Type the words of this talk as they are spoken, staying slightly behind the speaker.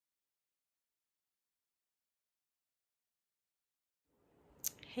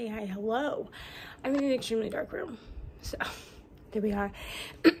Hey, hi, hello. I'm in an extremely dark room, so there we are.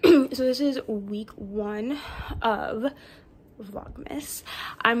 So this is week 1 of Vlogmas.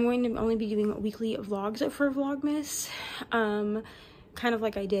 I'm going to only be doing weekly vlogs for Vlogmas, kind of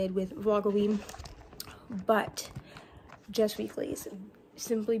like I did with Vlogaween, but just weeklies,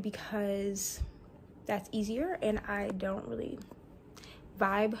 simply because that's easier and I don't really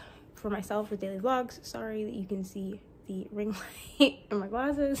vibe for myself with daily vlogs. Sorry that you can see the ring light in my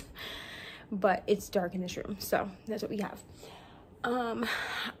glasses, but it's dark in this room, so that's what we have.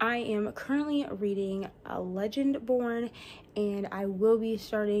 I am currently reading A Legend Born, and I will be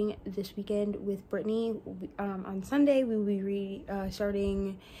starting this weekend with Brittany. On Sunday we will be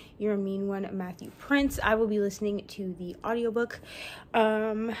starting You're a Mean One, Matthew Prince. I will be listening to the audiobook,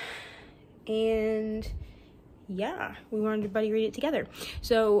 and yeah, we wanted to buddy read it together.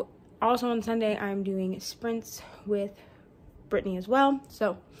 So also on Sunday I'm doing sprints with Brittany as well,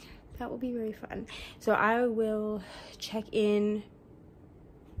 so that will be very fun. So I will check in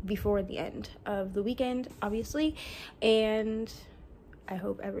before the end of the weekend, obviously, and I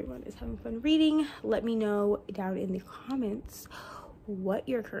hope everyone is having fun reading. Let me know down in the comments what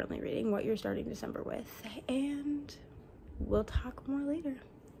you're currently reading, what you're starting December with, and we'll talk more later.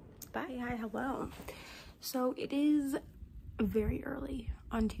 Bye. Hi, hello. So it is very early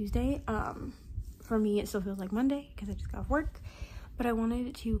on Tuesday. For me it still feels like Monday because I just got off work, but I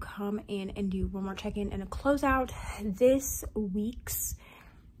wanted to come in and do one more check-in and a closeout. This week's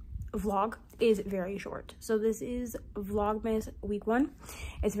vlog is very short, so this is Vlogmas week 1.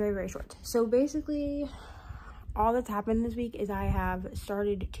 It's very short. So basically all that's happened this week is I have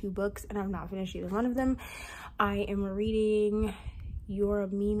started 2 books and I've not finished either one of them. I am reading You're a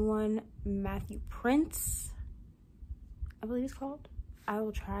Mean One, Matthew Prince, I believe it's called. I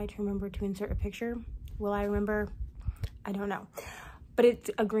will try to remember to insert a picture. Will I remember? I don't know. But it's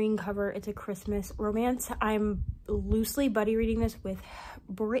a green cover. It's a Christmas romance. I'm loosely buddy reading this with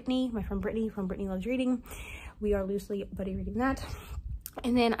Brittany, my friend Brittany from Brittany Loves Reading. We are loosely buddy reading that.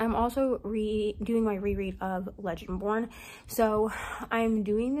 And then I'm also doing my reread of Legend Born. So I'm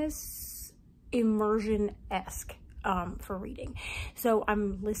doing this immersion-esque for reading. So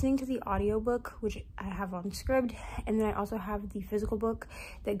I'm listening to the audiobook, which I have on Scribd, and then I also have the physical book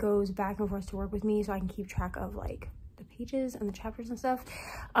that goes back and forth to work with me so I can keep track of like the pages and the chapters and stuff.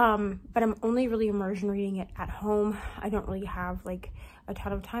 But I'm only really immersion reading it at home. I don't really have like a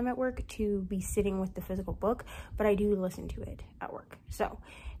ton of time at work to be sitting with the physical book, but I do listen to it at work. So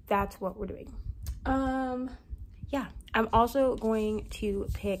that's what we're doing. Yeah, I'm also going to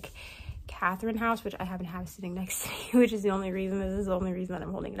pick Catherine House, which I happen to have sitting next to me, which is the only reason, this is the only reason that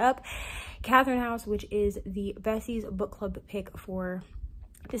I'm holding it up. Catherine House, which is the Bessie's book club pick for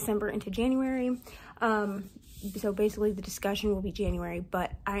December into January. So basically the discussion will be January,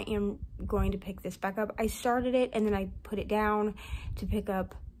 but I am going to pick this back up. I started it and then I put it down to pick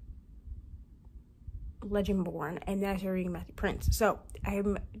up Legend Born, and then I started reading Matthew Prince. So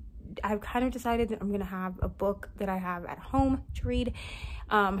I've kind of decided that I'm going to have a book that I have at home to read,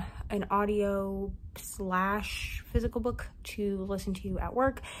 an audio / physical book to listen to at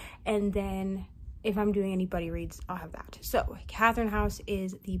work, and then if I'm doing any buddy reads, I'll have that. So Catherine House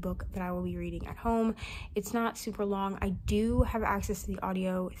is the book that I will be reading at home. It's not super long. I do have access to the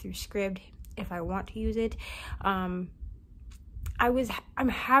audio through Scribd if I want to use it. I was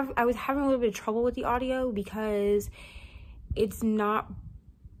having a little bit of trouble with the audio because it's not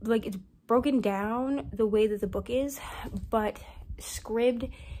like it's broken down the way that the book is, but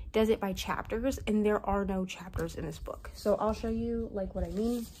Scribd does it by chapters, and there are no chapters in this book. So I'll show you like what I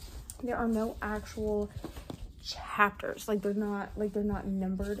mean. There are no actual chapters. Like they're not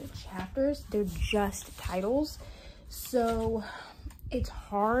numbered chapters. They're just titles. So it's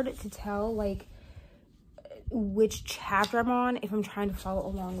hard to tell like which chapter I'm on if I'm trying to follow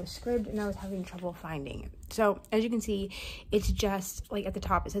along with Scribd, and I was having trouble finding it. So as you can see, it's just like at the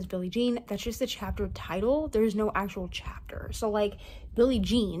top it says Billie Jean. That's just the chapter title. There's no actual chapter. So like Billie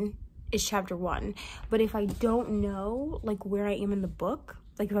Jean is chapter 1, but if I don't know like where I am in the book,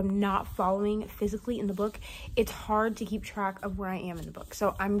 like if I'm not following physically in the book, it's hard to keep track of where I am in the book.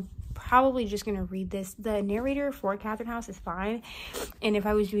 So I'm probably just gonna read this. The narrator for Catherine House is fine, and if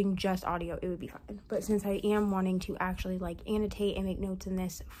I was doing just audio it would be fine, but since I am wanting to actually like annotate and make notes in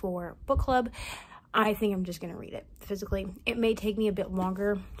this for book club, I think I'm just gonna read it physically. It may take me a bit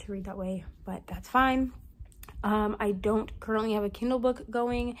longer to read that way, but that's fine. I don't currently have a Kindle book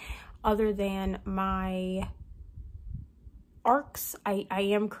going other than my arcs. I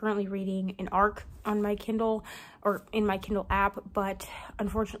am currently reading an arc on my Kindle, or in my Kindle app, but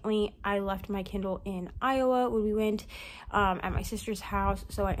unfortunately I left my Kindle in Iowa when we went at my sister's house,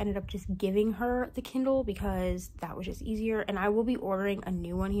 so I ended up just giving her the Kindle because that was just easier, and I will be ordering a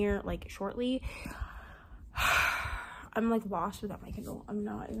new one here like shortly. I'm like lost without my Kindle, I'm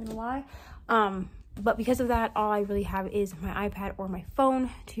not even gonna lie. But because of that, all I really have is my iPad or my phone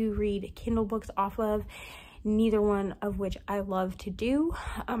to read Kindle books off of, neither one of which I love to do.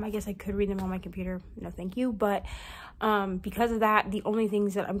 I guess I could read them on my computer, no thank you, but because of that, the only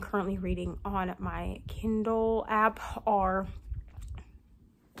things that I'm currently reading on my Kindle app are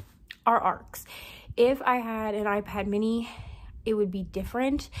arcs. If I had an iPad mini, it would be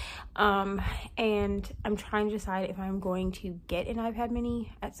different, and I'm trying to decide if I'm going to get an iPad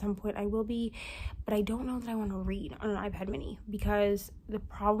mini. At some point I will be, but I don't know that I want to read on an iPad mini, because the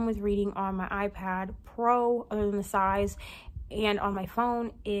problem with reading on my iPad Pro, other than the size, and on my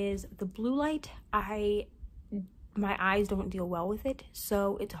phone is the blue light. My eyes don't deal well with it,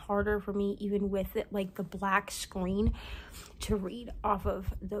 so it's harder for me, even with it like the black screen, to read off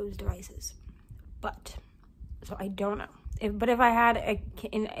of those devices. But so I don't know. But if I had an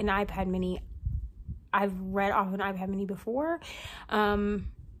iPad mini, I've read off an iPad mini before, and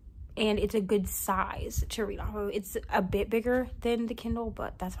it's a good size to read off of. It's a bit bigger than the Kindle,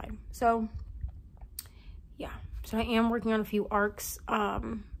 but that's fine. So yeah, so I am working on a few arcs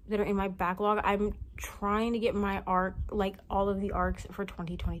that are in my backlog. I'm trying to get my arc, like all of the arcs for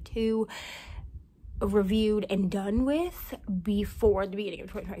 2022, reviewed and done with before the beginning of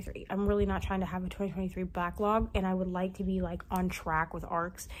 2023. I'm really not trying to have a 2023 backlog, and I would like to be like on track with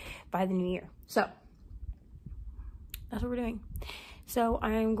arcs by the new year. So that's what we're doing. So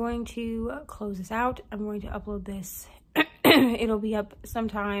I'm going to close this out. I'm going to upload this. It'll be up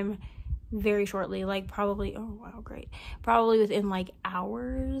sometime very shortly, like probably, oh wow, great, probably within like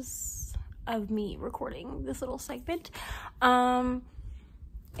hours of me recording this little segment. And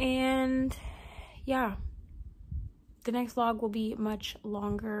yeah, the next vlog will be much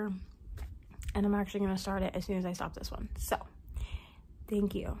longer, and I'm actually going to start it as soon as I stop this one. So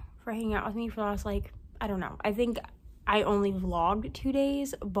thank you for hanging out with me for the last, like, I don't know, I think I only vlogged 2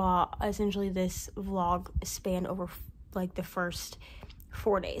 days, but essentially this vlog spanned over like the first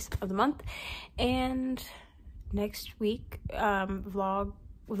 4 days of the month. And next week,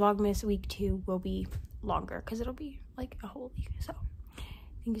 Vlogmas week 2 will be longer because it'll be like a whole week. So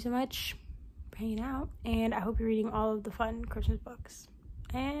thank you so much for hanging out, and I hope you're reading all of the fun Christmas books,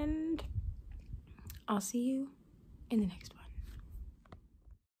 and I'll see you in the next one.